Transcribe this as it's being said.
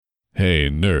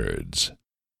Hey, nerds.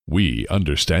 We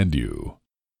understand you.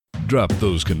 Drop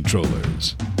those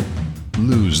controllers.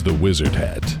 Lose the wizard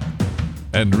hat.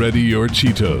 And ready your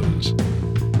Cheetos.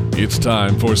 It's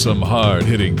time for some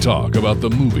hard-hitting talk about the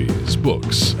movies,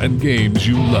 books, and games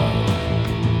you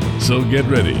love. So get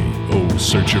ready, oh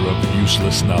searcher of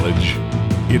useless knowledge.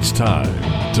 It's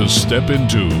time to step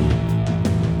into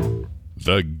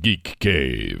the Geek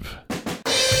Cave.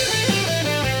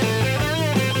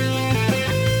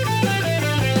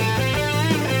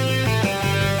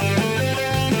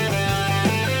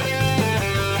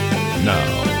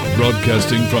 Now,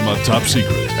 broadcasting from a top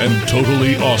secret and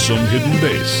totally awesome hidden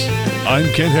base,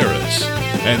 I'm Kent Harris,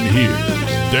 and here's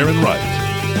Darren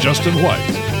Wright, Justin White,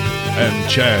 and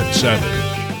Chad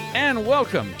Savage. And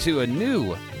welcome to a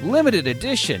new, limited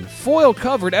edition,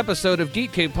 foil-covered episode of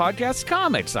Geek Cave Podcast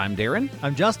Comics. I'm Darren.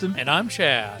 I'm Justin. And I'm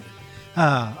Chad.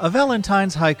 A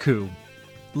Valentine's haiku.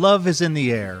 Love is in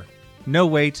the air. No,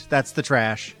 wait, that's the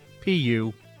trash.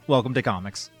 P.U. Welcome to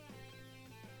comics.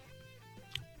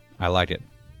 I like it.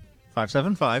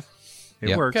 575.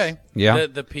 It works. Okay. Yeah.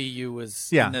 The PU was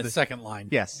Yeah, in the the- second line.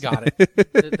 Yes. Got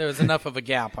it. There was enough of a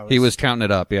gap. He was counting it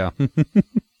up, yeah.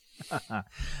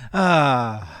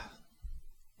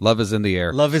 Love is in the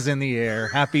air. Love is in the air.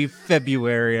 Happy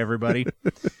February, everybody.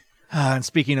 And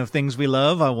speaking of things we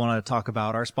love, I want to talk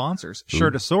about our sponsors.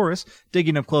 Shirtosaurus,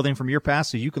 digging up clothing from your past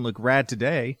so you can look rad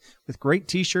today, with great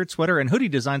t-shirt, sweater, and hoodie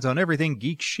designs on everything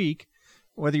geek chic.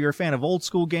 Whether you're a fan of old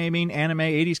school gaming, anime,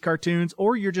 80s cartoons,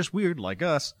 or you're just weird like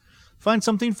us, find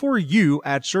something for you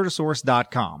at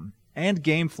Shirtosaurus.com. And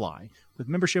Gamefly, with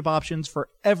membership options for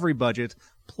every budget,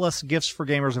 plus gifts for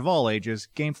gamers of all ages.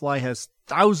 Gamefly has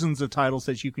thousands of titles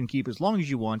that you can keep as long as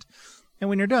you want, and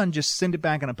when you're done, just send it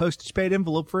back in a postage-paid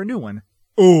envelope for a new one.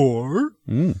 Or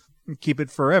keep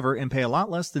it forever and pay a lot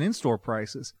less than in-store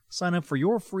prices. Sign up for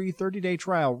your free 30-day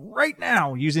trial right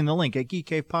now using the link at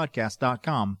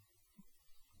geekcavepodcast.com.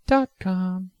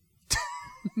 .com.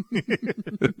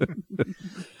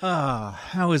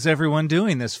 How is everyone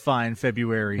doing this fine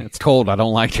February? It's cold. I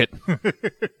don't like it.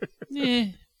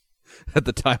 Eh. At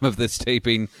the time of this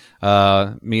taping,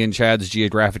 me and Chad's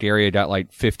geographic area got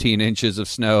like 15 inches of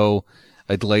snow,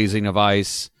 a glazing of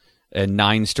ice, and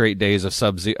 9 straight days of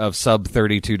sub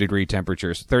 32 degree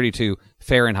temperatures. 32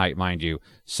 Fahrenheit, mind you.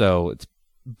 So it's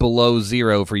below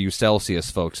zero for you Celsius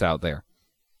folks out there.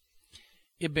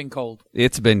 It's been cold.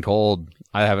 It's been cold.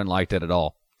 I haven't liked it at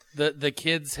all. The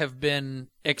kids have been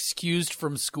excused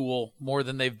from school more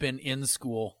than they've been in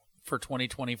school for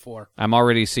 2024. I'm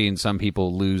already seeing some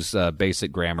people lose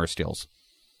basic grammar skills.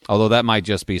 Although that might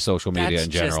just be social media That's in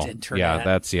general. just internet. Yeah,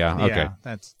 that's, okay. Yeah,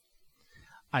 that's...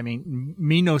 I mean,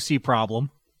 me no see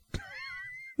problem.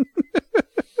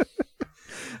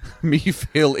 Me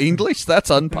fail English? That's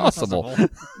impossible.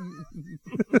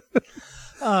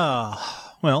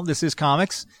 Well, this is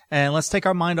comics, and let's take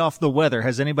our mind off the weather.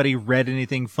 Has anybody read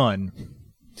anything fun?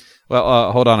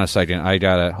 Well, hold on a second. I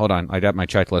got my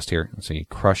checklist here. Let's see.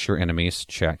 Crush your enemies.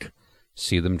 Check.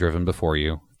 See them driven before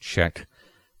you. Check.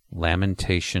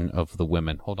 Lamentation of the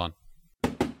women. Hold on.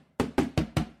 Be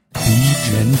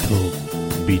gentle.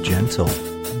 Be gentle.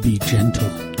 Be gentle.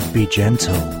 Be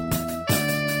gentle.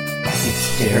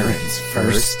 It's Darren's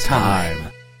first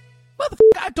time.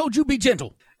 I told you be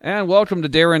gentle. And welcome to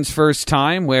Darren's First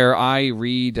Time, where I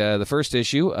read the first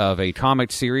issue of a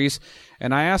comic series,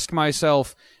 and I ask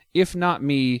myself, if not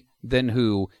me, then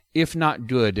who? If not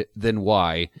good, then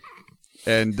why?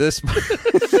 And this...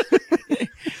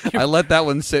 I let that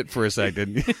one sit for a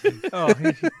second. Oh,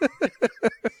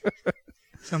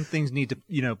 some things need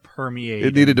to, permeate.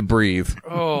 It needed to breathe.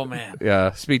 Oh, man.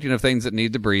 Yeah, speaking of things that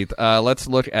need to breathe, let's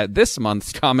look at this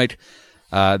month's comic,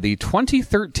 the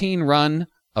 2013 run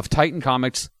of Titan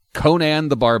Comics, Conan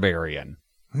the Barbarian.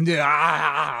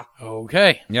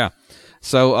 Okay. Yeah.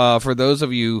 So for those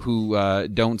of you who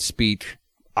don't speak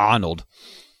Arnold,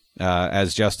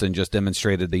 as Justin just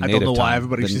demonstrated the I native don't know why tongue,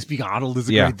 everybody then- should speak Arnold is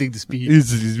a Yeah. great thing to speak.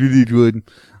 It's really good.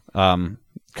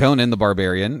 Conan the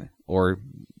Barbarian, or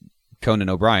Conan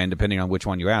O'Brien, depending on which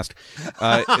one you ask,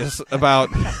 is about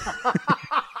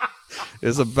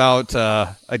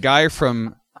a guy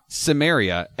from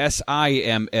Cimmeria,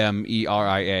 Simmeria,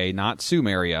 not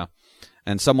Sumeria.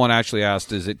 And someone actually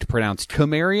asked, is it pronounced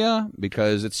Cimmeria?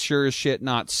 Because it's sure as shit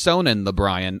not Sonan the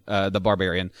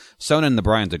Barbarian. Sonan the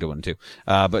Brian's a good one too.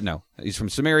 But no, he's from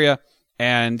Cimmeria.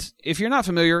 And if you're not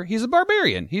familiar, he's a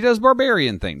barbarian. He does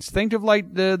barbarian things. Think of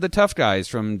like the tough guys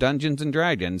from Dungeons and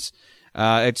Dragons,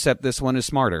 except this one is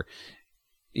smarter.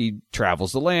 He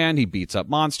travels the land. He beats up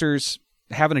monsters,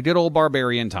 having a good old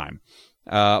barbarian time.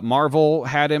 Marvel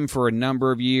had him for a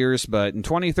number of years, but in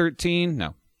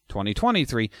 2013,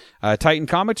 2023. Titan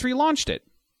Comics relaunched it.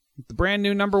 The brand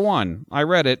new #1. I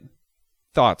read it.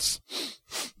 Thoughts?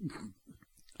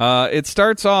 It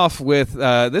starts off with,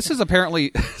 this is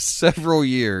apparently several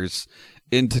years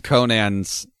into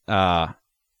Conan's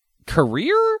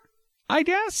career, I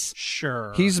guess?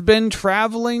 Sure. He's been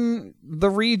traveling the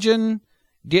region,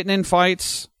 getting in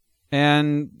fights,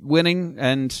 and winning,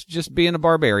 and just being a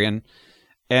barbarian.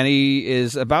 And he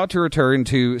is about to return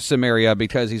to Samaria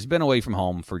because he's been away from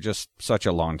home for just such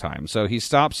a long time. So he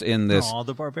stops in this... Oh,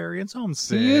 the barbarian's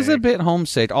homesick. He is a bit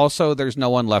homesick. Also, there's no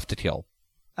one left to kill.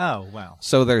 Oh, wow.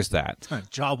 So there's that.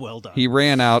 Job well done. He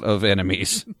ran out of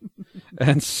enemies.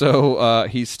 And so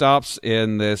he stops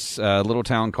in this little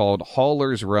town called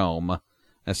Hauler's Rome.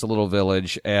 That's a little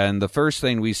village. And the first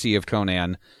thing we see of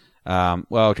Conan...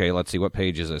 let's see. What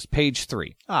page is this? Page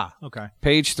 3. Ah, okay.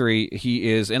 Page 3, he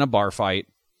is in a bar fight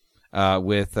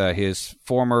with his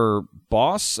former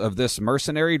boss of this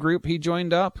mercenary group he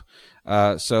joined up.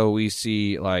 So we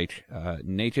see,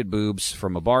 naked boobs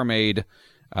from a barmaid.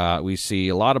 We see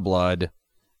a lot of blood.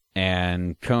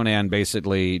 And Conan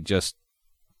basically just,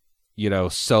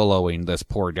 soloing this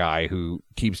poor guy who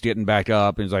keeps getting back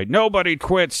up. And he's like, nobody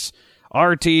quits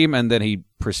our team. And then he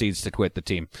proceeds to quit the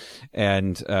team.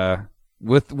 And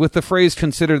with the phrase,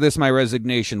 consider this my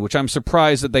resignation, which I'm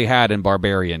surprised that they had in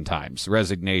barbarian times,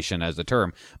 resignation as a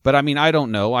term. But I mean, I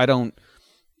don't know.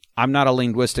 I'm not a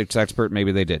linguistics expert.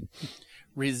 Maybe they did.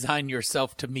 Resign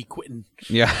yourself to me quitting.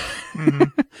 Yeah.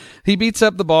 He beats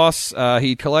up the boss.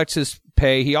 He collects his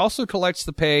pay. He also collects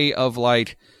the pay of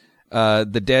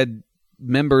the dead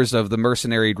members of the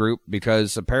mercenary group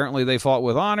because apparently they fought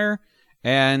with honor.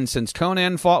 And since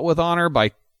Conan fought with honor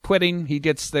by quitting, he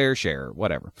gets their share,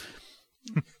 whatever.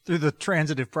 Through the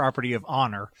transitive property of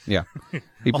honor. Yeah.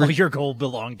 All your gold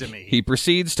belonged to me. He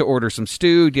proceeds to order some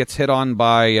stew, gets hit on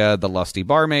by the lusty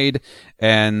barmaid,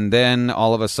 and then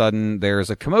all of a sudden there's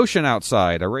a commotion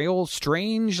outside, a real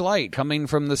strange light coming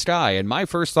from the sky. And my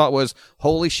first thought was,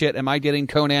 holy shit, am I getting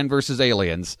Conan versus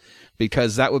aliens?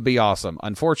 Because that would be awesome.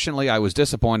 Unfortunately, I was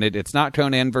disappointed. It's not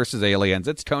Conan versus aliens.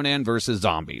 It's Conan versus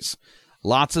zombies.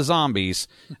 Lots of zombies,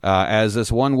 as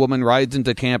this one woman rides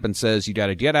into camp and says, you got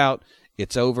to get out.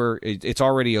 It's over. It's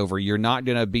already over. You're not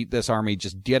going to beat this army.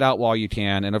 Just get out while you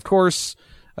can. And of course,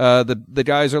 the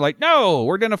guys are like, no,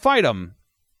 we're going to fight them.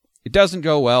 It doesn't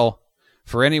go well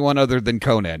for anyone other than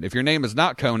Conan. If your name is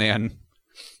not Conan,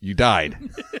 you died.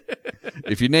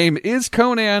 If your name is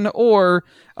Conan or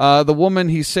the woman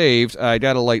he saved, I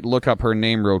got to look up her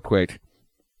name real quick.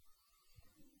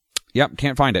 Yep,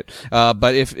 can't find it.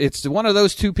 But if it's one of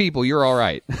those two people, you're all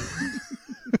right.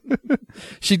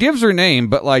 She gives her name,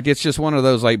 but it's just one of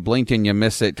those blink and you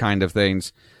miss it kind of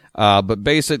things. But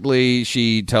basically,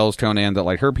 she tells Conan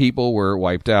that her people were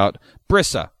wiped out.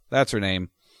 Brissa, that's her name.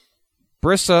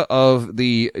 Brissa of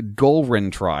the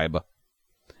Golrin tribe.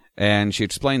 And she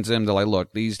explains to him that,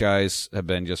 look, these guys have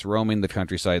been just roaming the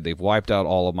countryside. They've wiped out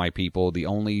all of my people. The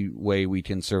only way we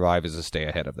can survive is to stay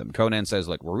ahead of them. Conan says,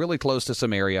 we're really close to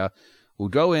Samaria. We'll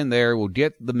go in there. We'll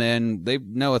get the men. They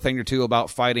know a thing or two about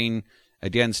fighting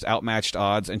against outmatched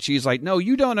odds. And she's like, no,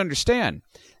 you don't understand.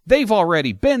 They've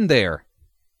already been there.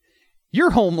 Your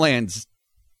homeland's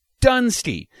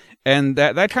Dunsty. And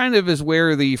that kind of is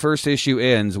where the first issue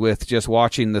ends, with just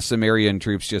watching the Sumerian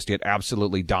troops just get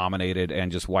absolutely dominated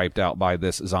and just wiped out by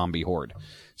this zombie horde.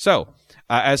 So,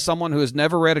 as someone who has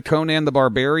never read a Conan the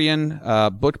Barbarian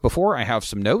book before, I have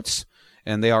some notes,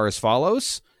 and they are as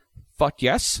follows. Fuck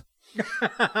yes.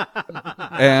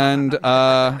 and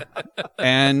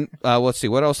let's see,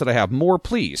 what else did I have? More,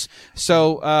 please.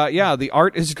 So, the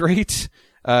art is great.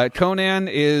 Conan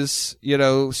is,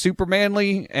 super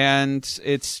manly, and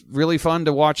it's really fun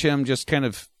to watch him just kind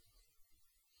of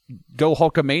go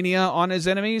Hulkamania on his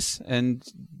enemies and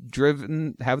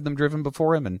have them driven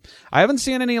before him. And I haven't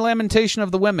seen any lamentation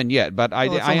of the women yet, but I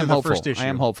am hopeful. I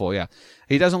am hopeful. Yeah,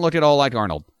 he doesn't look at all like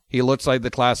Arnold. He looks like the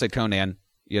classic Conan,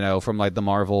 from the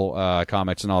Marvel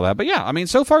comics and all that. But yeah, I mean,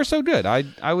 so far so good.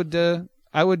 I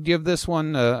would give this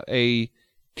one a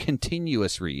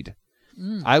continuous read.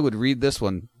 I would read this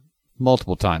one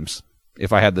multiple times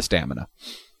if I had the stamina.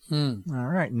 All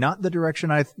right. Not the direction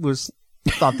I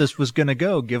thought this was going to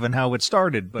go, given how it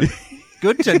started, but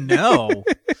good to know.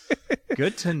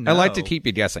 Good to know. I like to keep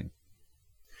you guessing.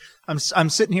 I'm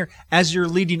sitting here as you're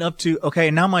leading up to,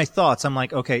 okay, now my thoughts. I'm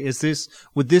like, okay,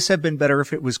 would this have been better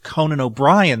if it was Conan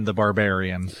O'Brien the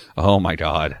Barbarian? Oh my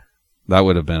God. That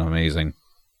would have been amazing.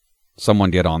 Someone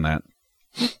get on that.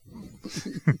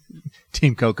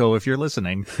 Team Coco, if you're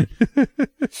listening.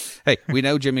 Hey, we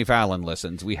know Jimmy Fallon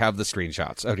listens. We have the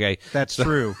screenshots, okay? That's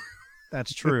true.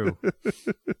 That's true.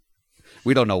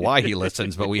 We don't know why he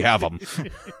listens, but we have him.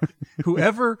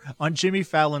 Whoever on Jimmy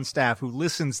Fallon's staff who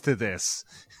listens to this,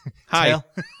 Hi.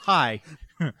 hi.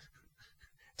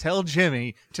 Tell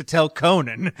Jimmy to tell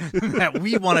Conan that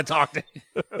we want to talk to him.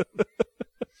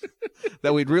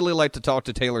 That we'd really like to talk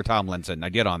to Taylor Tomlinson. Now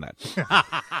get on that.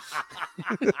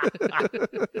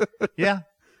 Yeah.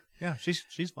 Yeah,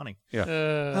 she's funny.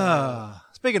 Yeah.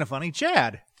 Speaking of funny,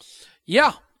 Chad,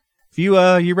 Yeah. have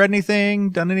you read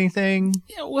anything, done anything?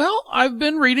 Yeah, well, I've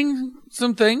been reading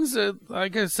some things.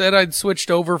 Like I said, I'd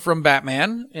switched over from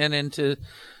Batman and into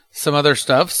some other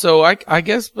stuff. So I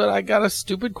guess, but I got a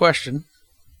stupid question.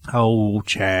 Oh,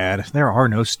 Chad, there are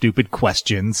no stupid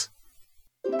questions.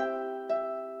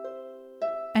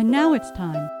 And now it's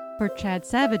time for Chad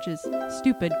Savage's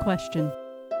Stupid Question.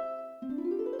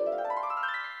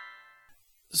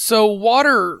 So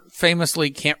water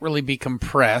famously can't really be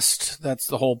compressed. That's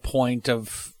the whole point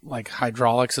of like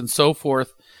hydraulics and so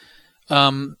forth.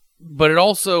 But it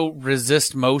also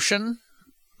resists motion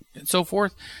and so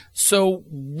forth. So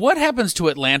what happens to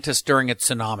Atlantis during a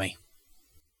tsunami?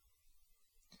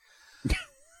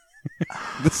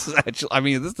 This is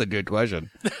this is a good question.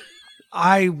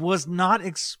 I was not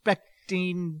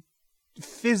expecting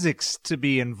physics to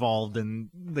be involved in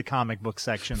the comic book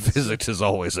sections. Physics is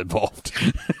always involved.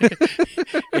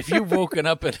 If you've woken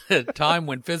up at a time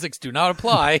when physics do not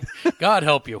apply, God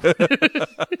help you.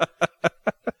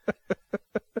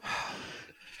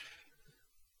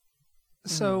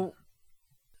 So,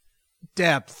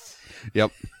 depth.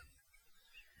 Yep.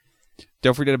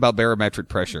 Don't forget about barometric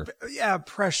pressure. Yeah,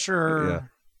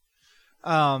 pressure.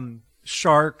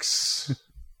 Sharks.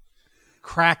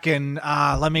 Kraken.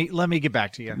 Let me get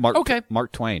back to you. Okay.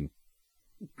 Mark Twain.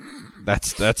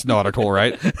 That's nautical,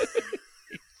 right?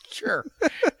 Sure.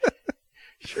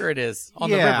 Sure it is. On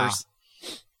Yeah. the rivers.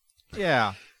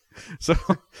 Yeah. So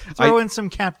Throw in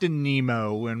some Captain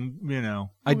Nemo and, you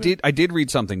know. I did read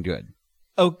something good.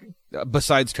 Oh,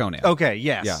 Besides Conan. okay,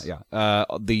 yes. Yeah.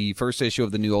 The first issue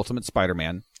of the new Ultimate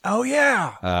Spider-Man Oh,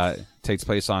 yeah. takes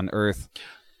place on Earth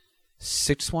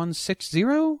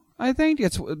 6160, I think.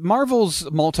 It's Marvel's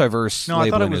multiverse No, I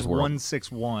thought it labeling was his world.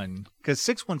 161. Because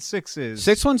 616 is...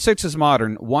 616 is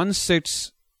modern.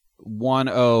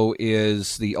 1610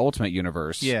 is the Ultimate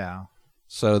Universe. Yeah.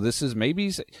 So this is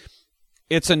maybe...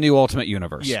 It's a new Ultimate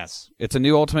Universe. Yes. It's a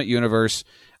new Ultimate Universe.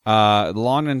 The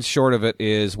long and short of it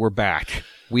is we're back.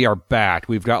 We are back.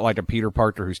 We've got like a Peter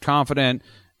Parker who's confident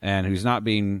and who's not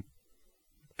being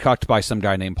cucked by some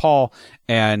guy named Paul.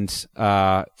 And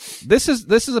this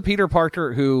is a Peter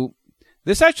Parker who...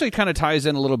 This actually kind of ties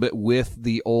in a little bit with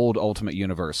the old Ultimate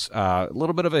Universe. A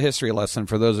little bit of a history lesson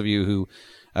for those of you who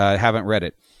haven't read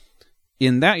it.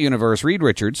 In that universe, Reed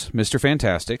Richards, Mr.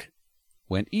 Fantastic,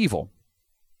 went evil.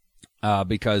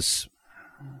 Because,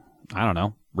 I don't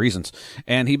know, reasons.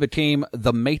 And he became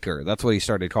the Maker. That's what he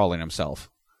started calling himself.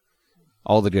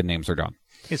 All the good names are gone.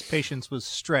 His patience was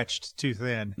stretched too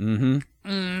thin.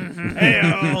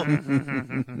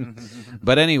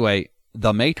 But anyway,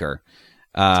 the Maker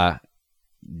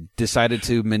decided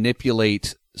to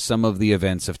manipulate some of the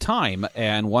events of time.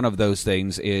 And one of those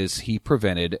things is he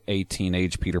prevented a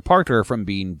teenage Peter Parker from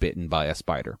being bitten by a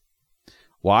spider.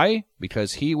 Why?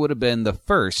 Because he would have been the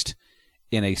first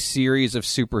in a series of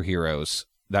superheroes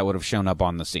that would have shown up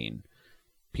on the scene.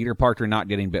 Peter Parker not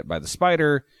getting bit by the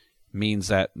spider means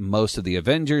that most of the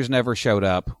Avengers never showed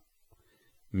up,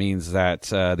 means that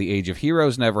the Age of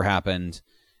Heroes never happened,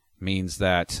 means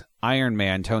that Iron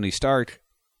Man, Tony Stark,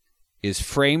 is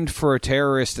framed for a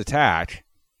terrorist attack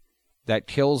that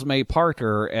kills May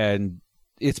Parker, and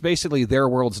it's basically their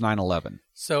world's 9/11.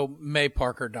 So May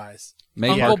Parker dies.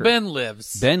 May Uncle Parker. Ben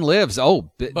lives. Ben lives.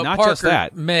 Oh, but not Parker, just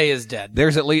that. May is dead.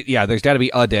 There's at least, there's got to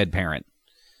be a dead parent.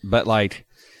 But like,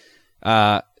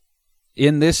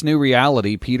 in this new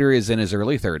reality, Peter is in his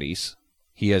early 30s.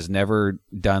 He has never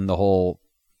done the whole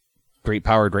great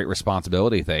power, great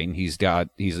responsibility thing. He's got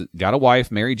a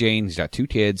wife, Mary Jane. He's got 2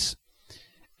 kids,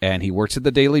 and he works at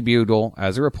the Daily Bugle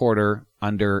as a reporter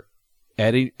under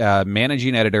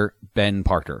managing editor Ben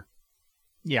Parker.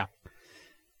 Yeah.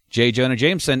 J. Jonah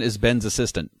Jameson is Ben's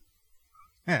assistant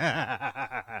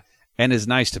and is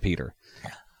nice to Peter.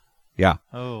 Yeah.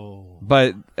 Oh.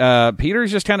 But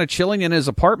Peter's just kind of chilling in his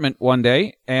apartment one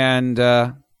day, and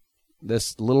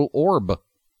this little orb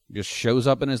just shows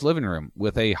up in his living room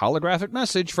with a holographic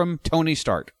message from Tony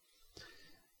Stark,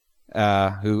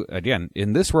 who, again,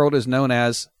 in this world is known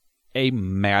as a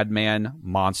madman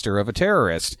monster of a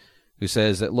terrorist, who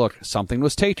says that, look, something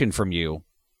was taken from you,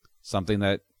 something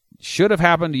that should have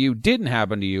happened to you didn't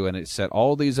happen to you, and it set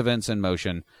all these events in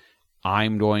motion.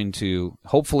 I'm going to,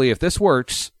 hopefully, if this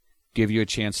works, give you a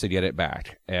chance to get it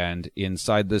back. And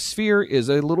inside the sphere is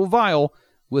a little vial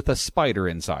with a spider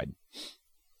inside.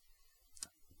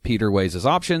 Peter weighs his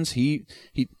options.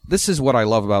 This is what I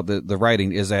love about the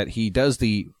writing, is that he does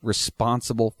the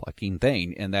responsible fucking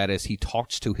thing, and that is he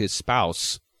talks to his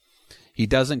spouse. He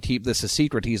doesn't keep this a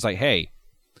secret. He's like, hey,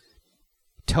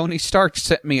 Tony Stark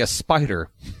sent me a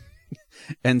spider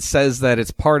and says that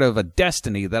it's part of a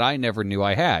destiny that I never knew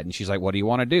I had. And she's like, what do you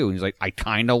want to do? And he's like, I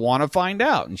kind of want to find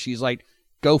out. And she's like,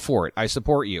 go for it. I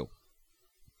support you.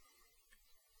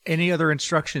 Any other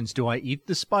instructions? Do I eat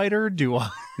the spider? Do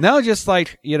I? No, just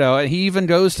like, he even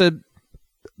goes to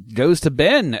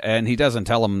Ben, and he doesn't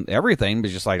tell him everything,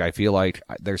 but just like, I feel like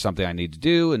there's something I need to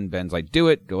do. And Ben's like, do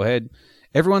it. Go ahead.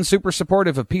 Everyone's super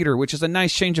supportive of Peter, which is a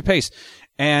nice change of pace.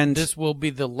 And this will be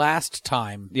the last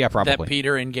time probably, that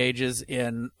Peter engages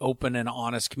in open and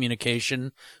honest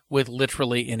communication with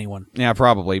literally anyone. Yeah,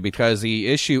 probably, because the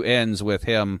issue ends with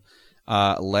him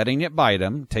letting it bite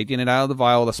him, taking it out of the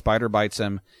vial, the spider bites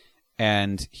him,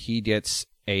 and he gets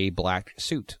a black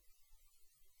suit.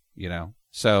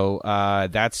 So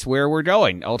that's where we're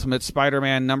going. Ultimate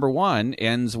Spider-Man #1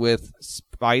 ends with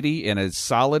Spidey in a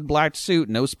solid black suit,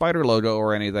 no spider logo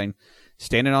or anything,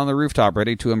 standing on the rooftop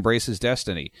ready to embrace his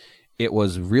destiny. It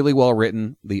was really well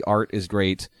written. The art is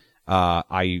great.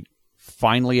 I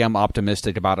finally am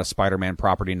optimistic about a Spider-Man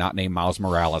property not named Miles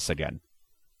Morales again.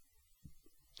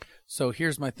 So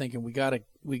here's my thinking. We got a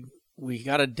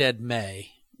dead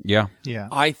May. Yeah.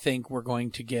 I think we're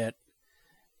going to get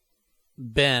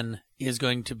Ben is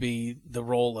going to be the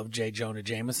role of J. Jonah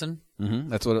Jameson. Mm-hmm.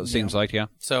 That's what it seems like, yeah.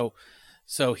 So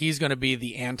he's going to be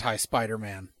the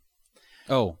anti-Spider-Man.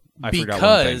 Oh, I forgot one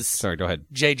thing. Because sorry, go ahead.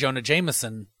 J. Jonah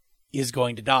Jameson is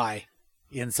going to die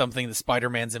in something the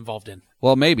Spider-Man's involved in.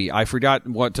 Well, maybe. I forgot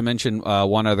what to mention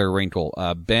one other wrinkle.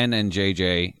 Ben and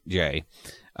JJJ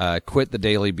quit the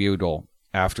Daily Bugle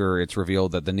after it's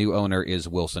revealed that the new owner is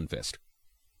Wilson Fisk,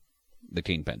 the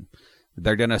Kingpin.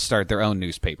 They're going to start their own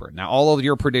newspaper. Now, all of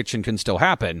your prediction can still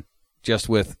happen, just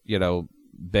with,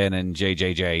 Ben and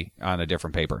JJJ on a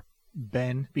different paper.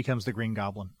 Ben becomes the Green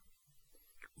Goblin.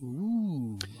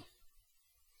 Ooh.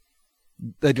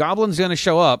 The Goblin's going to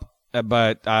show up,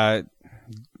 but I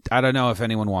don't know if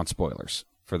anyone wants spoilers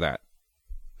for that.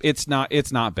 It's not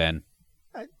Ben.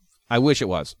 I wish it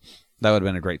was. That would have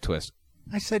been a great twist.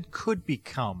 I said could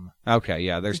become. Okay,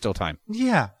 yeah, there's still time.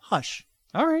 Yeah, hush.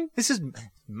 All right. This is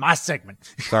my segment.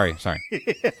 Sorry. Man,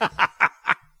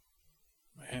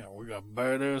 we got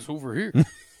badass over here.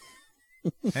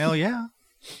 Hell yeah.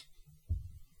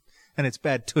 And it's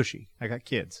bad tushy. I got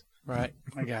kids. Right.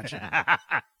 I got you.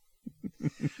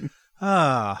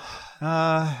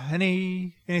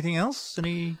 Anything else?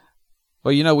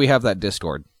 Well, we have that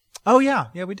Discord. Oh, yeah.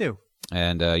 Yeah, we do.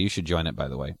 And you should join it, by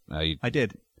the way. I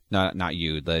did. Not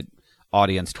you, the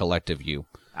audience collective you.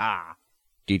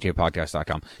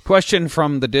 DJPodcast.com. Question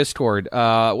from the Discord.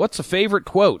 What's a favorite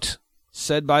quote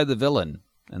said by the villain?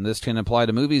 And this can apply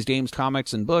to movies, games,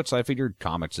 comics, and books. I figured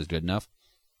comics is good enough.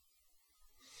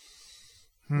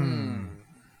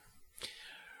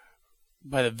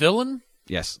 By the villain?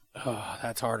 Yes. Oh,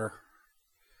 that's harder.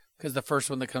 Because the first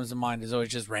one that comes to mind is always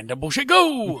just random bullshit.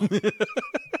 Go!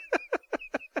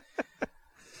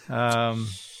 I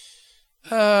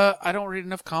don't read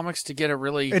enough comics to get a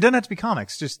really... It doesn't have to be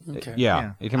comics. Just Okay.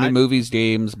 Yeah. It can be movies,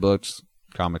 games, books,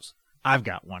 comics. I've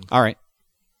got one. All right.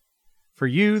 For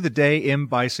you, the day M.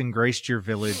 Bison graced your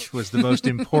village was the most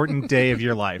important day of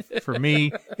your life. For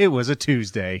me, it was a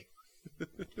Tuesday.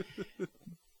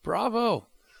 Bravo.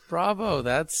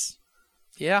 That's...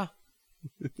 Yeah.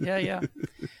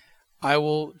 I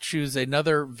will choose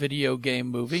another video game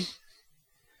movie.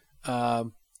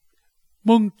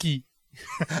 Monkey.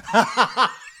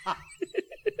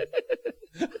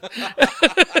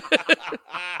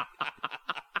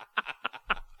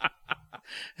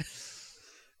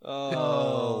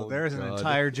 Oh, there's an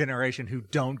entire generation who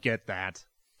don't get that.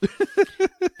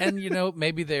 And,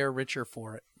 maybe they are richer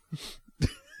for it.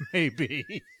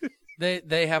 Maybe.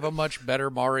 They have a much better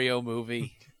Mario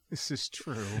movie. This is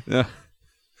true. Yeah.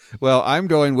 Well, I'm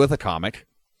going with a comic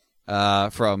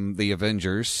from the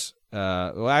Avengers.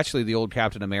 Actually, the old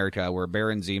Captain America, where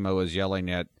Baron Zemo is yelling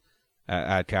at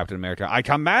Captain America, "I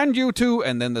command you to,"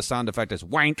 and then the sound effect is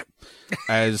wank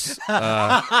as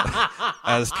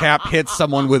Cap hits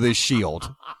someone with his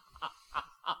shield.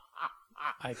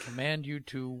 I command you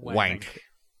to wank.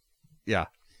 Yeah.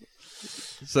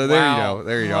 So there you go.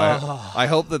 There you go. I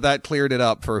hope that cleared it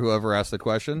up for whoever asked the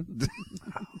question.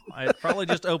 I probably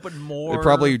just opened more. It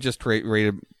probably just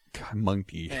rated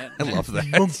monkey. I love that.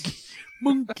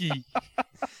 Monkey.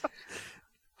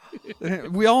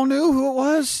 We all knew who it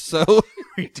was, so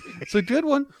we did. It's a good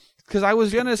one. Because I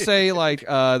was going to say, like,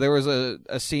 there was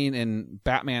a scene in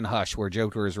Batman Hush where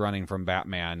Joker is running from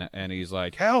Batman, and he's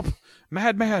like, help,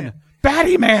 Madman,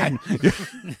 Batty Man!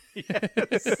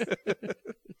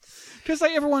 Because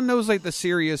like, everyone knows, like, the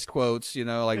serious quotes, you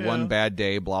know, like, one bad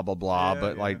day, blah, blah, blah,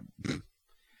 but, like...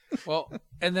 Well,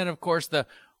 and then, of course,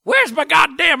 where's my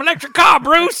goddamn electric car,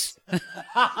 Bruce?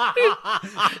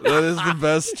 That is the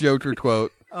best Joker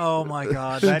quote. Oh my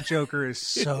God, that Joker is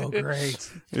so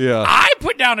great. Yeah. I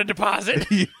put down a deposit.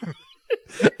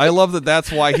 I love that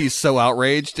that's why he's so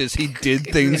outraged, is he did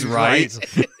things right.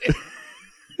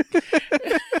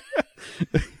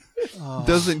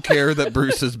 Doesn't care that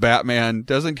Bruce is Batman.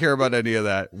 Doesn't care about any of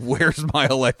that. Where's my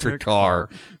electric car?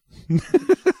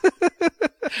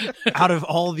 Out of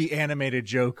all the animated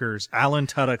Jokers, Alan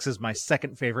Tudyk is my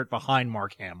second favorite behind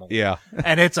Mark Hamill. Yeah.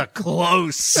 And it's a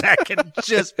close second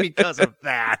just because of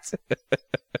that.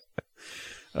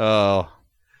 Oh,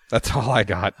 that's all I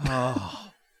got.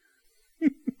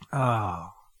 Oh.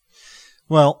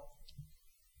 Well,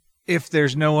 if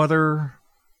there's nothing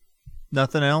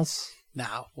else.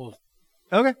 Now, well,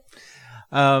 Okay.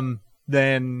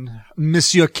 Then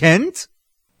Monsieur Kent.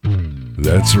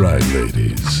 That's right,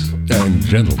 ladies and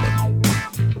gentlemen.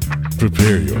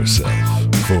 Prepare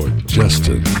yourself for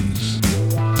Justin's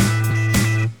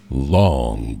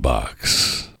Long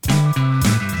Box.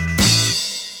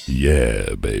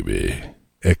 Yeah, baby.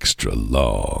 Extra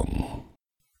long.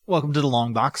 Welcome to the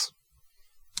Long Box.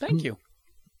 thank you.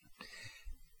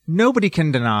 Nobody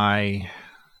can deny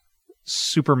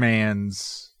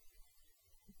Superman's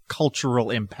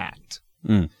cultural impact.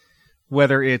 Mm.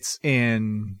 Whether it's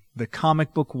in the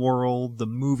comic book world, the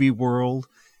movie world,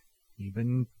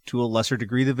 even to a lesser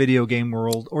degree the video game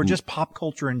world, or just pop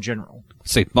culture in general.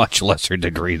 Say much lesser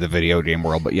degree the video game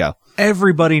world, but yeah.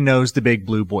 Everybody knows the Big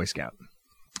Blue Boy Scout.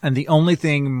 And the only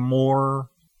thing more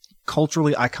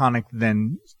culturally iconic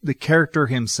than the character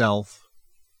himself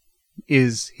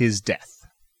is his death.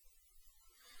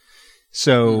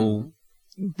 So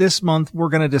this month we're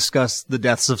going to discuss the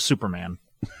deaths of Superman.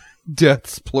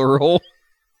 Deaths, plural.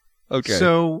 Okay.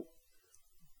 So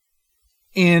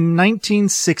in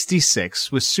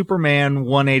 1966, with Superman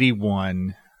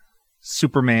 181,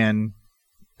 Superman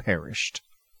perished.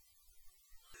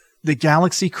 The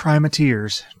Galaxy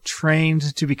Crimeteers,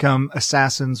 trained to become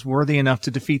assassins worthy enough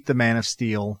to defeat the Man of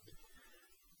Steel,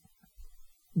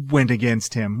 went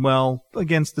against him. Well,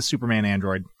 against the Superman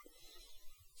android.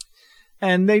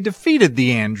 And they defeated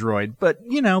the android, but,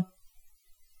 you know,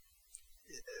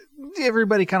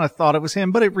 everybody kind of thought it was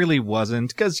him, but it really wasn't,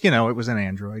 because, you know, it was an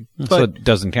android. So But, it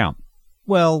doesn't count.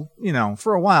 well, you know,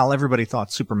 for a while, everybody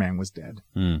thought Superman was dead.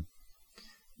 Mm.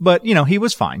 But, you know, he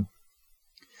was fine.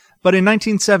 But in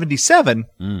 1977,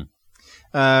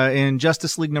 in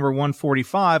Justice League number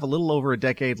 145, a little over a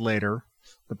decade later,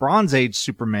 the Bronze Age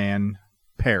Superman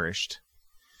perished.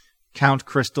 Count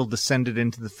Crystal descended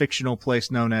into the fictional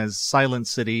place known as Silent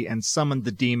City and summoned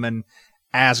the demon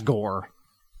Asgore.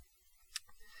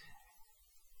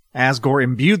 Asgore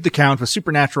imbued the Count with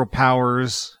supernatural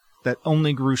powers that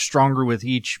only grew stronger with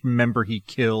each member he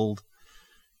killed,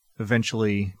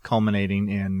 eventually culminating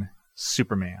in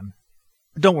Superman.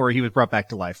 But don't worry, he was brought back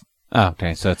to life. Oh,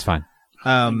 okay, so that's fine.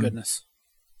 Thank goodness.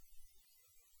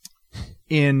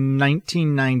 In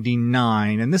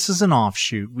 1999, and this is an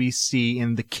offshoot, we see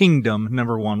in The Kingdom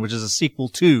number 1, which is a sequel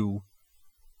to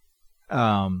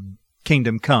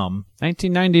Kingdom Come.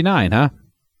 1999, huh?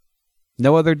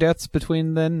 No other deaths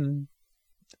between then?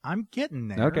 I'm getting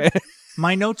there. Okay.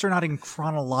 My notes are not in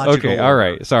chronological Okay, order. all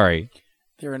right. Sorry.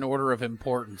 They're in order of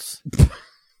importance.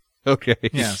 Okay.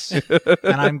 Yes.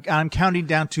 And I'm counting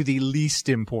down to the least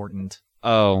important.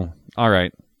 Oh, all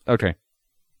right. Okay.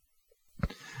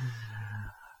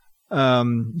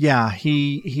 Yeah,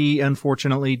 he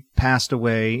unfortunately passed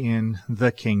away in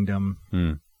The Kingdom.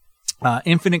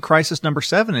 Infinite Crisis number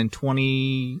 7 in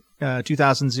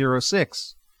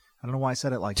 2006. I don't know why I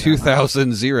said it like that.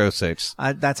 2006.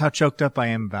 That's how choked up I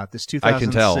am about this. I can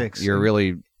tell. 2006. You're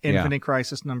really... Infinite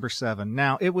Crisis number 7.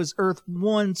 Now, it was Earth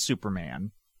 1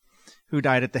 Superman who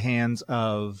died at the hands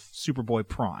of Superboy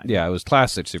Prime. Yeah, it was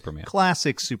classic Superman.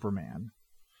 Classic Superman.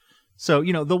 So,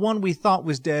 you know, the one we thought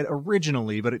was dead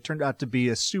originally, but it turned out to be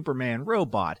a Superman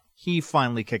robot. He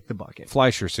finally kicked the bucket.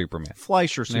 Fleischer Superman.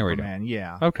 Fleischer There we go. Superman,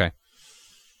 yeah. Okay.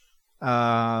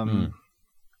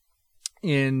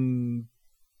 In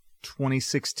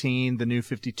 2016, the New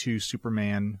 52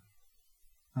 Superman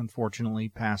unfortunately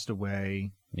passed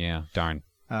away. Yeah, darn.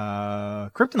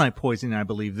 Kryptonite poisoning, I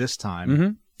believe, this time.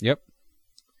 Mm-hmm. Yep.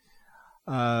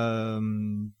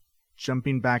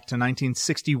 Jumping back to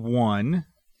 1961.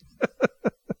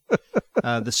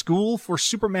 The school for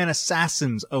Superman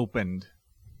assassins opened.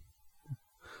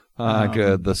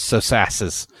 Good. The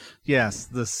Sasasses. Yes,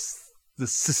 the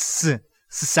Sasa.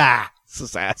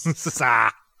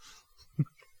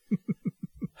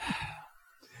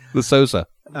 The Sosa.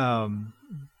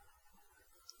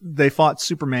 They fought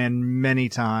Superman many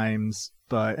times,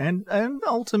 and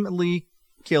ultimately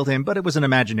killed him, but it was an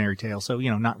imaginary tale, so,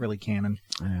 not really canon.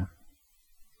 Yeah.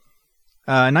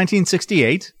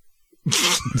 1968.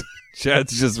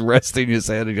 Chad's just resting his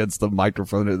head against the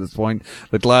microphone at this point.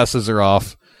 The glasses are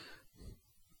off.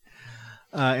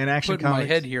 In Action Put my Comics.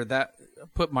 head here.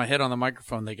 Put my head on the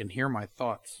microphone. They can hear my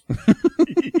thoughts.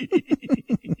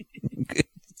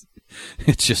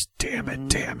 It's just damn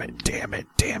it.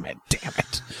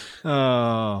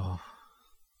 Oh.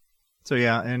 So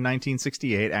yeah, in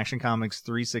 1968, Action Comics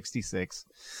 366.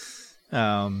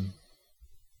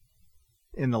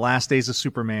 In the Last Days of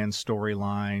Superman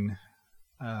storyline,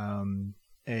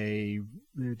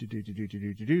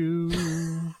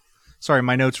 sorry,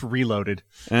 my notes reloaded.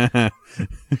 A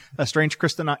strange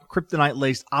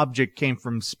kryptonite-laced object came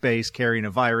from space carrying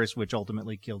a virus, which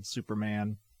ultimately killed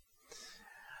Superman.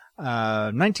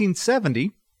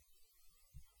 1970,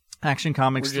 Action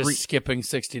Comics We're just skipping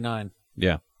 69.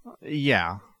 Yeah.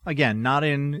 Yeah. Again, not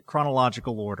in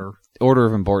chronological order. Order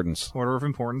of importance. Order of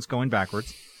importance, going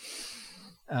backwards.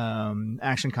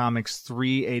 Action Comics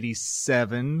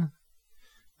 387.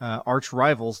 Arch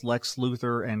rivals Lex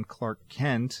Luthor and Clark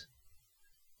Kent.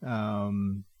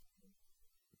 Teamed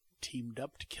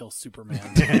up to kill Superman.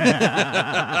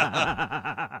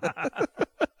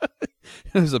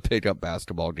 It was a pickup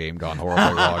basketball game gone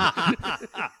horribly wrong.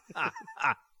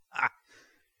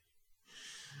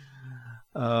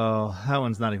 Oh, that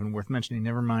one's not even worth mentioning.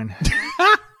 Never mind.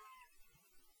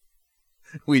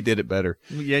 We did it better.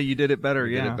 Yeah, you did it better.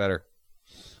 We did it better.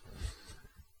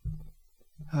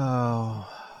 Oh,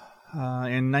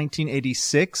 in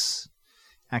 1986,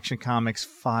 Action Comics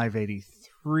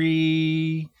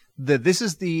 583. This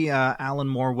is the Alan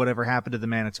Moore, Whatever Happened to the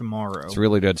Man of Tomorrow. It's a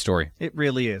really good story. It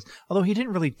really is. Although he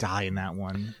didn't really die in that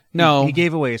one. No. He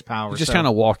gave away his powers. He just kind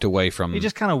of walked away from... He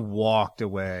just kind of walked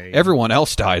away. Everyone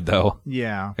else died, though.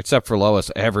 Yeah. Except for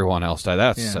Lois. Everyone else died.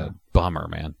 That's Yeah. a bummer,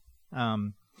 man.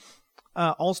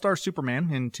 All-Star Superman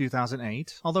in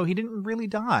 2008. Although he didn't really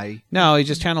die. No, he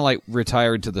just kind of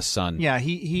retired to the sun. Yeah,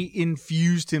 he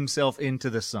infused himself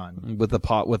into the sun. With the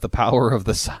power of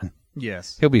the sun.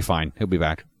 Yes. He'll be fine. He'll be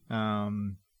back. I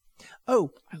like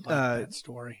that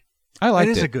story. I liked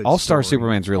it. It is a good All-Star story.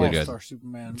 Superman's really good. All-Star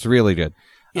Superman. It's really good.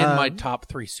 In my top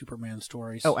 3 Superman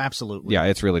stories. Oh, absolutely. Yeah,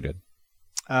 it's really good.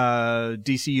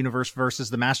 DC Universe versus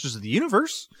the Masters of the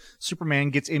Universe.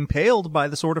 Superman gets impaled by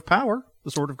the Sword of Power,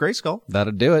 the Sword of Grayskull.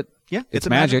 That'll do it. Yeah, It's a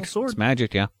magic. magical sword. It's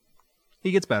magic, yeah.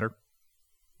 He gets better.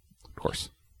 Of course.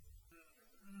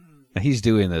 He's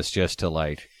doing this just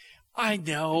to I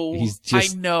know. I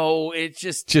know. It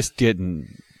just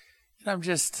getting... I'm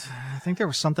just... I think there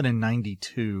was something in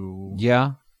 92.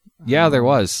 Yeah. Yeah, there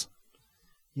was.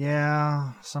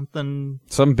 Yeah, something...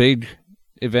 Some big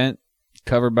event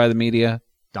covered by the media.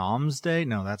 Domesday?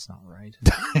 No, that's not right.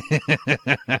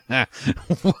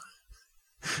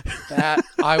 That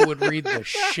I would read the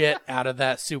shit out of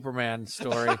that Superman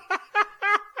story.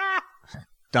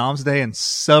 Domesday and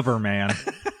Superman.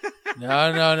 No.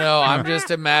 I'm just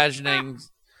imagining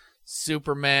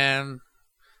Superman,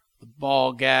 the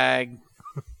ball gag.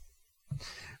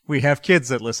 We have kids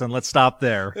that listen. Let's stop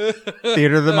there.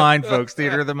 Theater of the mind, folks.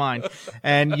 Theater of the mind.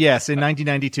 And yes, in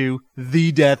 1992,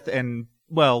 the death and,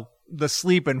 the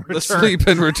sleep and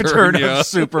return yeah. of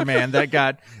Superman that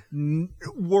got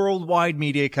worldwide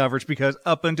media coverage because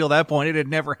up until that point it had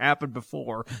never happened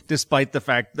before, despite the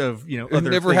fact of It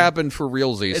never happened for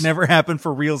realsies. It never happened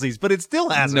for realsies, but it still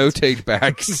hasn't. No take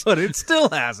backs. But it still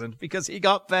hasn't because he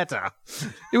got better.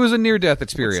 It was a near-death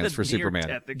experience It's a for Superman.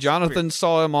 near-death experience. Jonathan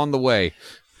saw him on the way.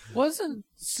 Wasn't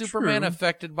Superman True.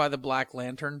 affected by the Black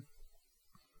Lantern?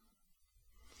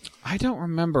 I don't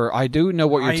remember. I do know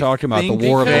what you're I talking about, the think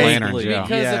War of the vaguely. Lanterns. Yeah.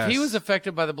 Because Yes. if he was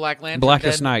affected by the Black Lantern,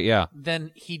 Blackest Night, yeah.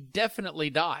 then he definitely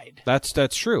died. That's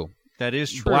true. That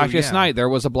is true. Blackest yeah. Night, there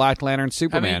was a Black Lantern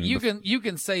Superman. I mean, you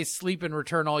can say sleep and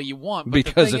return all you want, but the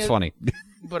because thing it's is- funny.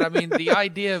 But I mean, the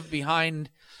idea behind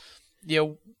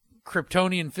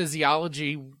Kryptonian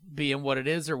physiology being what it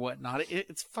is or whatnot,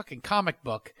 it's fucking comic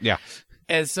book. Yeah.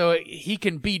 And so he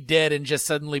can be dead and just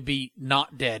suddenly be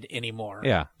not dead anymore.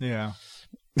 Yeah. Yeah.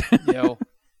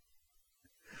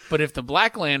 But if the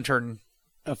Black Lantern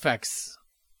affects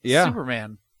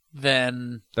Superman,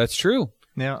 then That's true.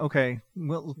 Yeah. Okay.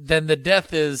 Well, the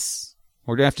death is.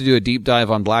 We're going to have to do a deep dive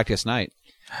on Blackest Night.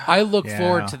 I look Yeah.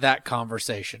 forward to that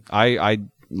conversation. I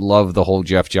love the whole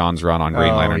Jeff Johns run on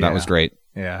Green Lantern. That yeah. was great.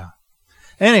 Yeah.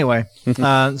 Anyway,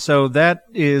 so that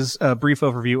is a brief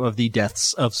overview of the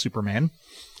deaths of Superman.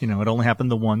 You know, it only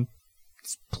happened the one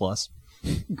plus.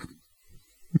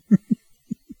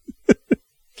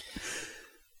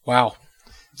 Wow.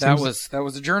 That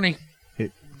was a journey.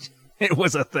 It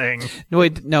was a thing.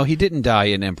 No, he didn't die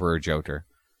in Emperor Joker.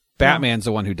 Batman's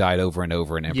the one who died over and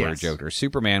over in Emperor Yes. Joker.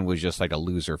 Superman was just like a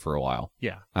loser for a while.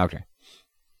 Yeah. Okay.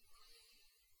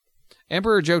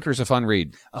 Emperor Joker's a fun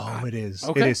read. Oh, it is.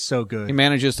 Okay. It is so good. He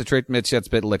manages to trick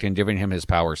Mitz in giving him his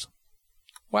powers.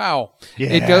 Wow. Yeah.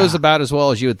 It goes about as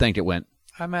well as you would think it went.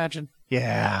 I imagine.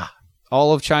 Yeah.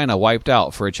 All of China wiped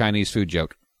out for a Chinese food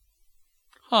joke.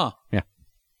 Huh. Yeah.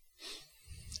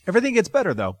 Everything gets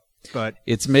better, though. But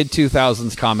It's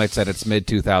mid-2000s comics at its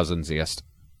mid-2000siest.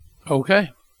 Okay.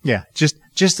 yeah,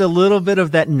 just a little bit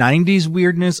of that 90s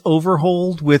weirdness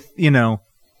overhauled with, you know,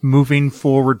 moving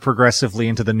forward progressively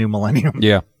into the new millennium.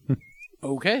 Yeah.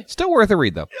 Okay. Still worth a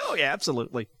read, though. Oh, yeah,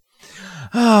 absolutely.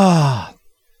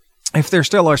 If they're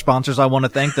still our sponsors, I want to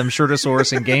thank them,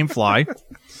 Shirtosaurus and Gamefly.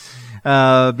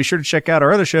 Be sure to check out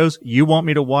our other shows. You Want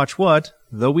Me to Watch What?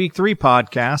 The Week 3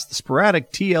 podcast, the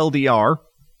Sporadic TLDR,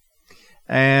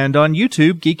 and on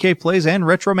YouTube, Geek Plays and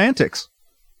Retromantics.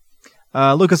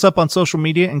 Look us up on social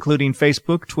media, including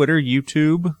Facebook, Twitter,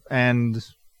 YouTube, and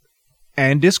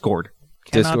Discord.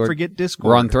 Cannot Discord. forget Discord.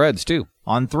 We're on Threads, too.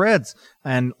 On Threads.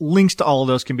 And links to all of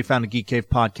those can be found at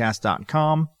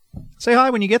geekcavepodcast.com. Say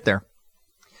hi when you get there.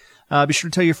 Be sure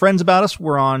to tell your friends about us.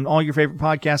 We're on all your favorite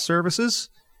podcast services.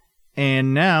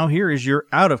 And now, here is your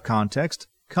out-of-context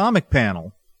comic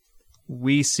panel.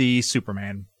 We see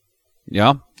Superman.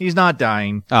 Yeah? He's not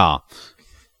dying, Ah.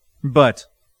 but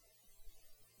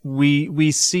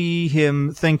we see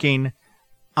him thinking,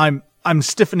 I'm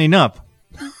stiffening up.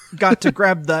 Got to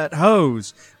grab that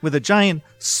hose with a giant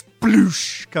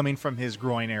sploosh coming from his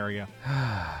groin area.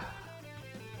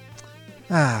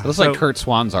 It looks like Kurt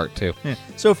Swan's art, too. Yeah.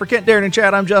 So for Kent, Darren, and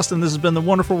Chad, I'm Justin. This has been the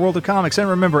Wonderful World of Comics. And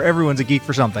remember, everyone's a geek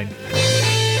for something.